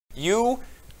You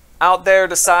out there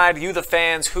decide, you the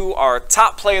fans, who our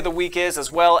top play of the week is,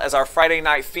 as well as our Friday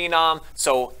night phenom.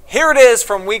 So here it is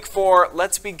from week 4.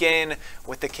 Let's begin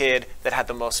with the kid that had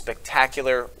the most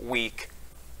spectacular week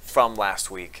from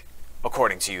last week,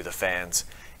 according to you the fans.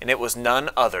 And it was none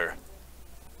other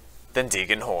than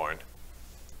Deegan Horn.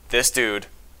 This dude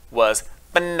was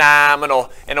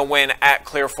phenomenal in a win at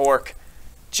Clear Fork,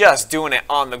 just doing it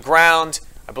on the ground.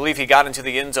 I believe he got into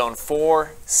the end zone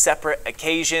 4 separate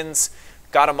occasions,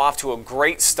 got him off to a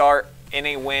great start in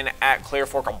a win at Clear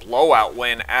Fork, a blowout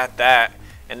win at that,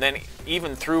 and then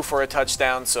even threw for a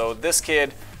touchdown. So this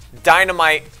kid,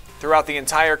 dynamite throughout the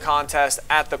entire contest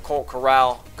at the Colt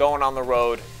Corral, going on the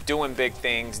road, doing big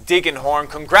things. Deegan Horn,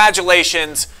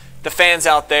 congratulations. The fans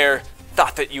out there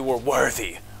thought that you were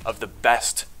worthy of the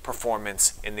best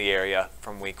performance in the area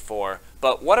from week 4.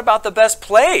 But what about the best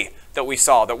play that we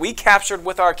saw, that we captured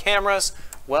with our cameras?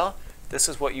 Well, this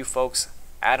is what you folks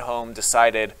at home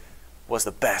decided was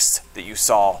the best that you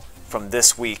saw from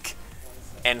this week.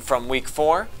 And from week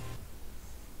 4,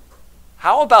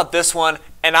 how about this one?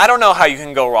 And I don't know how you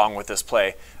can go wrong with this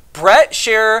play. Bret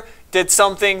Shearer did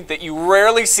something that you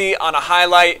rarely see on a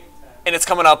highlight, and it's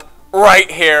coming up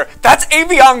right here. That's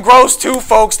Avion Gross too,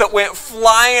 folks, that went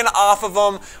flying off of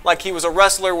him like he was a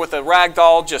wrestler with a rag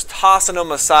doll, just tossing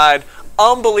him aside.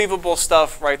 Unbelievable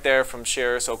stuff right there from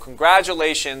Shearer. So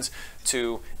congratulations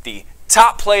to the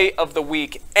top play of the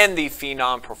week and the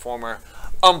phenom performer.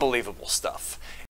 Unbelievable stuff.